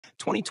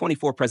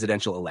2024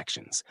 presidential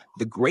elections,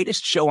 the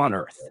greatest show on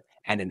earth,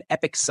 and an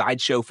epic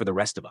sideshow for the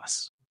rest of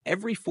us.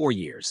 Every 4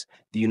 years,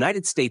 the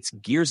United States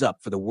gears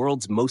up for the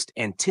world's most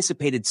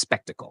anticipated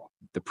spectacle,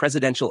 the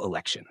presidential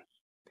election.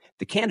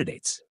 The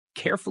candidates,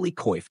 carefully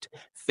coiffed,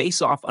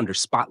 face off under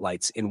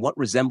spotlights in what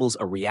resembles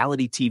a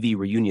reality TV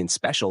reunion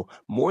special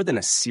more than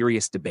a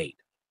serious debate.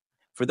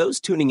 For those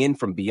tuning in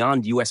from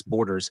beyond U.S.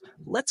 borders,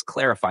 let's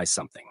clarify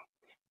something.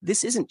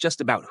 This isn't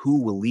just about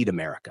who will lead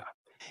America.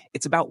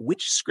 It's about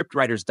which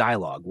scriptwriter's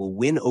dialogue will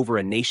win over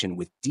a nation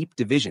with deep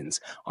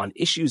divisions on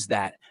issues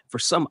that, for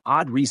some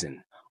odd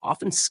reason,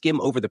 often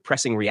skim over the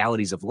pressing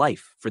realities of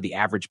life for the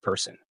average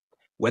person,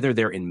 whether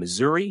they're in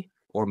Missouri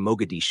or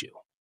Mogadishu.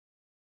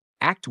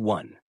 Act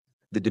 1,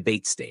 the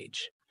debate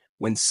stage,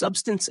 when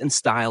substance and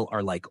style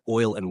are like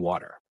oil and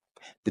water.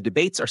 The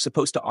debates are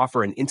supposed to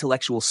offer an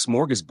intellectual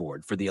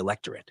smorgasbord for the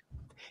electorate.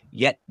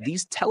 Yet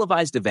these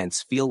televised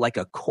events feel like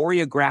a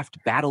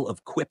choreographed battle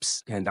of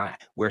quips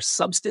where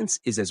substance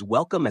is as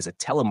welcome as a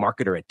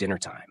telemarketer at dinner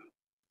time.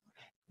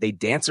 They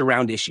dance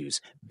around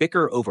issues,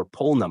 bicker over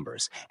poll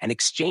numbers, and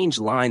exchange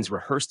lines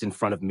rehearsed in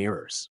front of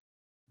mirrors.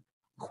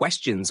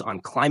 Questions on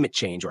climate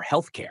change or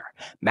healthcare,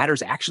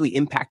 matters actually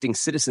impacting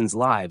citizens'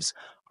 lives,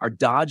 are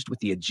dodged with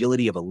the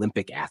agility of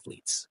Olympic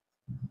athletes.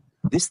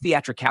 This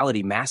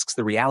theatricality masks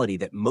the reality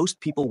that most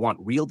people want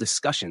real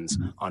discussions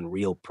on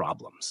real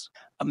problems.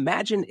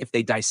 Imagine if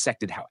they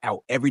dissected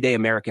how everyday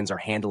Americans are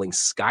handling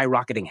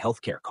skyrocketing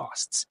healthcare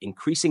costs,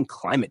 increasing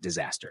climate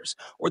disasters,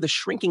 or the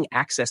shrinking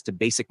access to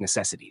basic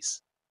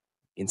necessities.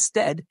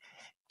 Instead,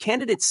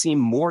 candidates seem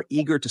more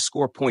eager to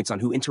score points on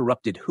who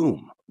interrupted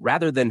whom,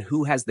 rather than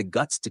who has the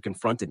guts to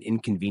confront an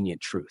inconvenient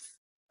truth.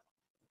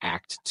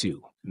 Act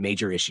 2,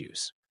 major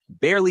issues,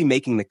 barely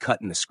making the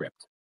cut in the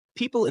script.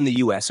 People in the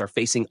U.S. are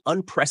facing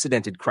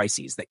unprecedented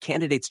crises that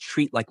candidates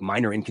treat like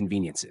minor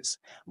inconveniences.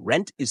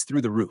 Rent is through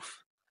the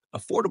roof.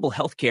 Affordable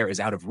health care is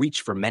out of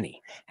reach for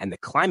many, and the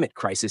climate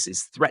crisis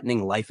is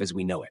threatening life as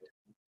we know it.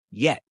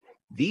 Yet,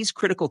 these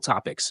critical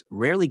topics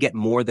rarely get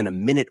more than a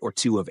minute or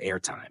two of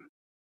airtime.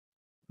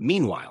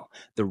 Meanwhile,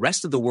 the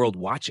rest of the world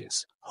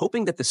watches,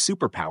 hoping that the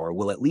superpower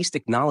will at least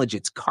acknowledge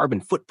its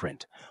carbon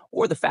footprint,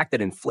 or the fact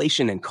that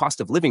inflation and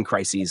cost of living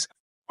crises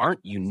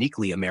aren't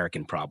uniquely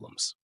American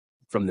problems.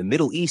 From the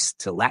Middle East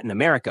to Latin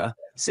America,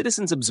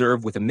 citizens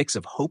observe with a mix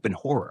of hope and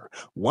horror,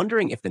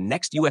 wondering if the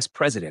next U.S.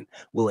 president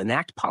will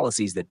enact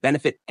policies that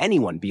benefit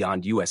anyone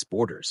beyond U.S.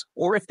 borders,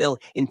 or if they'll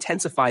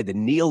intensify the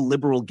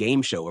neoliberal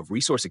game show of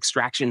resource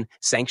extraction,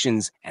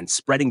 sanctions, and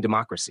spreading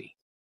democracy.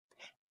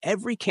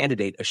 Every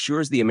candidate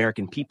assures the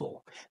American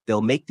people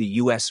they'll make the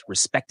U.S.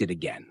 respected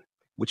again,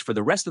 which for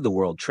the rest of the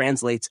world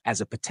translates as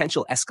a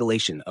potential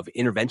escalation of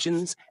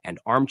interventions and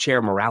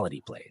armchair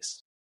morality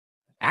plays.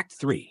 Act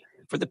 3,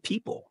 for the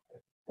people,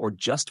 or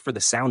just for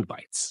the sound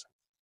bites.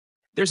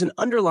 There's an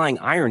underlying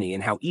irony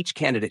in how each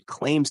candidate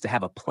claims to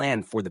have a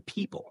plan for the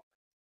people.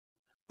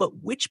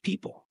 But which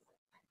people?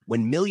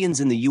 When millions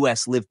in the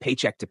U.S. live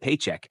paycheck to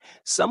paycheck,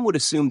 some would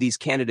assume these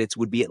candidates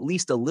would be at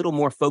least a little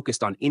more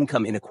focused on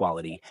income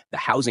inequality, the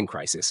housing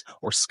crisis,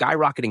 or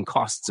skyrocketing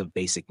costs of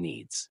basic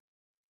needs.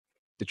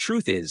 The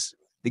truth is,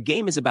 the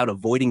game is about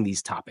avoiding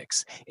these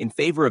topics in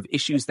favor of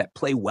issues that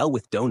play well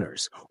with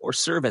donors or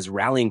serve as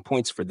rallying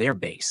points for their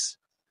base.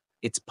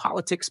 It's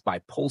politics by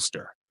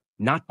pollster,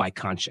 not by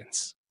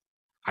conscience.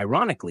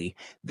 Ironically,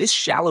 this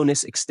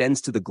shallowness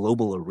extends to the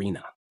global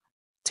arena.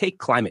 Take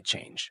climate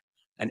change,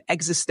 an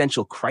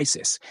existential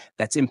crisis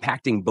that's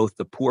impacting both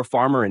the poor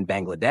farmer in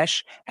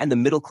Bangladesh and the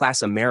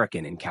middle-class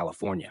American in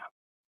California.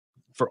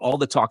 For all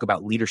the talk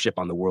about leadership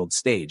on the world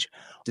stage,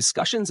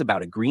 discussions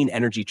about a green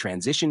energy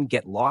transition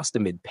get lost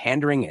amid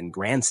pandering and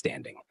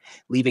grandstanding,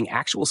 leaving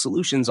actual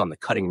solutions on the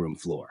cutting room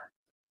floor.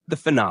 The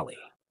finale.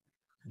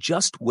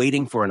 Just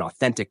waiting for an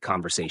authentic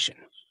conversation.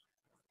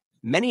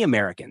 Many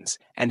Americans,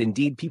 and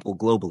indeed people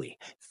globally,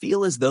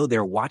 feel as though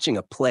they're watching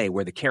a play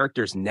where the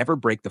characters never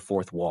break the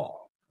fourth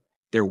wall.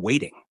 They're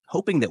waiting,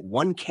 hoping that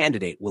one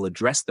candidate will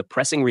address the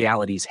pressing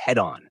realities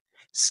head-on,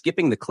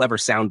 skipping the clever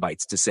sound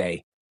bites to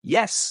say,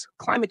 yes,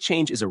 climate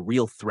change is a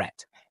real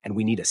threat, and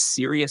we need a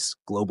serious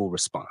global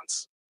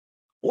response.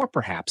 Or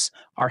perhaps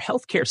our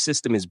healthcare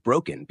system is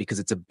broken because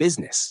it's a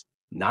business,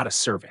 not a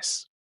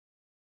service.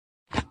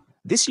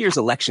 This year's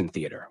election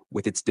theater,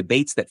 with its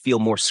debates that feel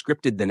more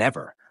scripted than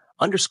ever,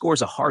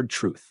 underscores a hard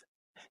truth.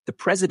 The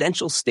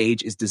presidential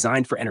stage is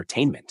designed for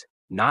entertainment,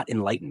 not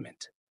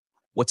enlightenment.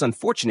 What's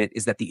unfortunate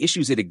is that the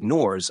issues it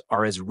ignores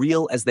are as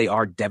real as they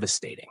are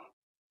devastating.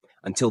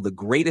 Until the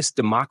greatest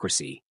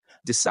democracy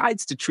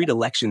decides to treat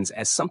elections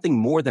as something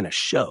more than a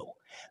show,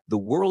 the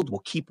world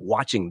will keep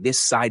watching this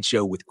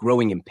sideshow with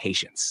growing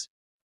impatience.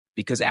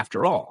 Because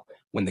after all,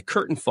 when the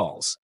curtain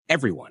falls,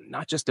 everyone,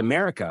 not just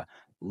America,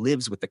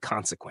 lives with the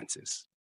consequences.